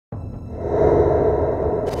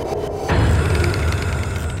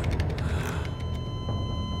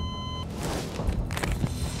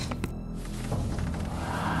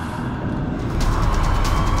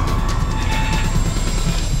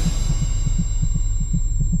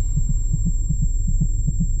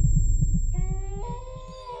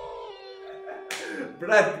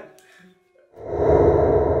Freddi.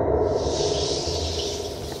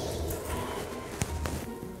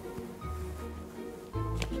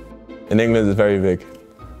 In England, it's very big.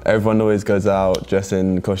 Everyone always goes out dressed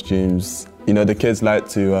in costumes. You know, the kids like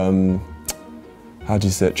to, how do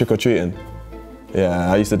you say it, trick-or-treating.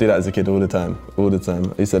 Yeah, I used to do that as a kid all the time. I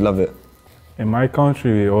used to love it. In my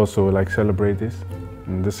country, we also like celebrate this.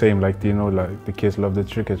 And the same, like, you know, like the kids love the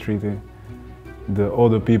trick-or-treating. The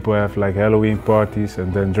older people have like Halloween parties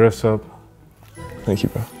and then dress up. Thank you,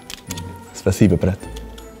 bro. Spasibo, brat.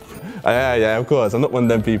 Yeah, of course. I'm not one of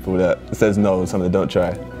them people that says no, something don't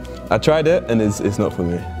try. I tried it and it's not for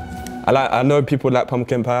me. I know people like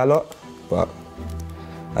pumpkin pie a lot, but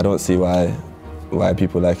I don't see why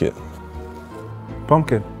people like it.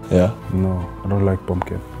 Pumpkin? Yeah? No, I don't like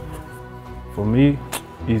pumpkin. For me,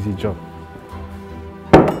 easy job.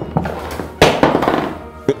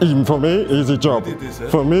 For me, easy job.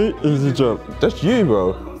 For me, easy job. That's you,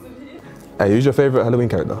 bro. Hey, who's your favorite Halloween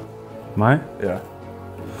character? Mine? Yeah.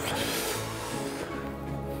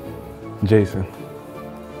 Jason.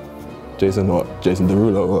 Jason what? Jason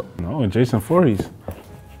Derulo or what? No, Jason Voorhees.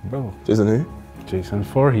 Bro. Jason who? Jason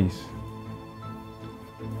Voorhees.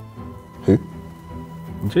 Who?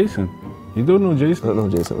 Jason. You don't know Jason? I don't know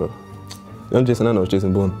Jason, bro. The only Jason I know is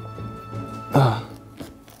Jason Bourne.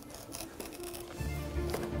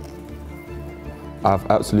 I've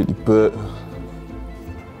absolutely burnt.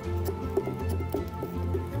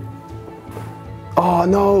 Oh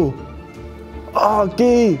no! Oh,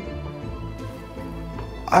 Gee!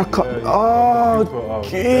 I can't. Yeah, oh,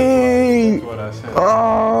 Gee! That's what I said.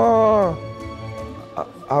 Oh!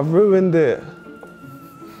 I ruined it.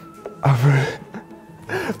 I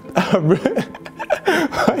ruined.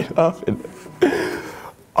 Why are you laughing?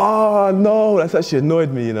 Oh no, that's actually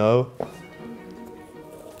annoyed me, you know.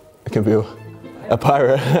 I can be a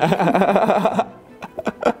pirate.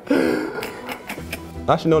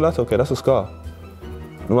 Actually, no, that's okay. That's a scar.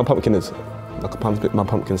 No, my pumpkin is like my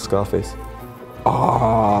pumpkin scar face.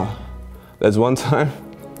 Ah, there's one time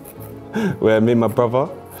where me and my brother,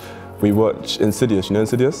 we watched Insidious. You know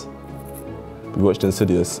Insidious? We watched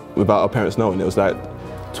Insidious without our parents knowing. It was like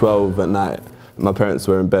 12 at night. My parents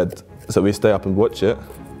were in bed, so we stay up and watch it.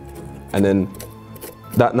 And then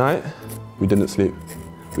that night, we didn't sleep.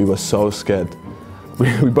 We were so scared.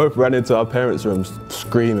 We both ran into our parents' rooms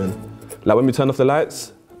screaming. Like when we turn off the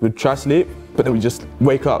lights, we'd try to sleep, but then we just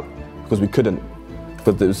wake up because we couldn't.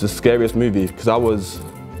 Because it was the scariest movie, because I was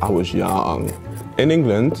young. In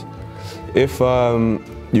England, if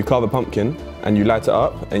you carve a pumpkin and you light it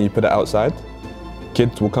up and you put it outside,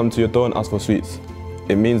 kids will come to your door and ask for sweets.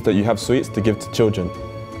 It means that you have sweets to give to children.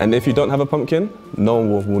 And if you don't have a pumpkin, no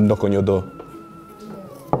one will knock on your door.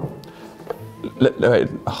 Wait.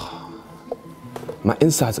 Oh. My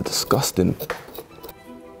insides are disgusting.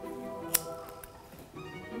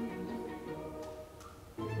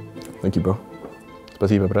 Thank you, bro.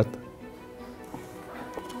 Spasibo, brat.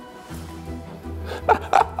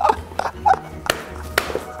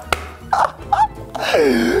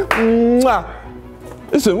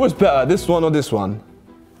 Listen, what's better, this one or this one?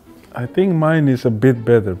 I think mine is a bit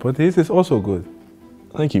better, but his is also good.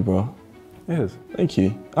 Thank you, bro. Yes. Thank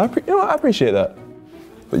you. I appreciate that.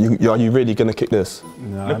 But are you really gonna kick this?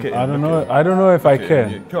 No, I don't know. I don't know if I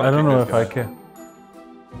can. I don't know if I can.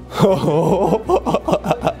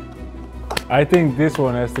 I think this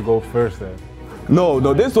one has to go first then. No,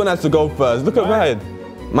 this one has to go first. Look at mine.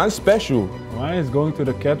 Mine's special. Mine is going to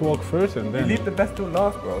the catwalk first and then. You leave the best till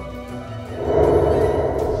last, bro.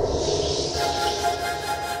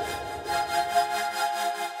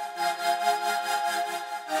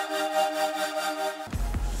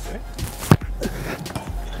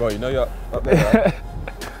 Bro, you know you're up there, right?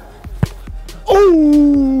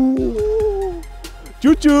 Oh!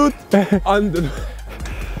 Shoot, shoot! Under.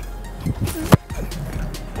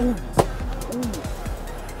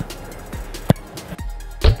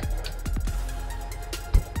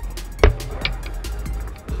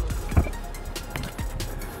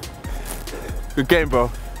 Good game, bro.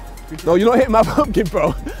 No, you're not hitting my pumpkin,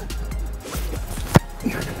 bro.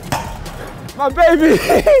 My baby!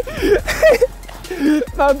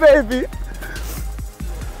 My baby!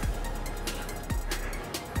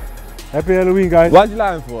 Happy Halloween, guys. What are you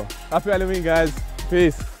lying for? Happy Halloween, guys.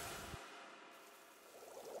 Peace.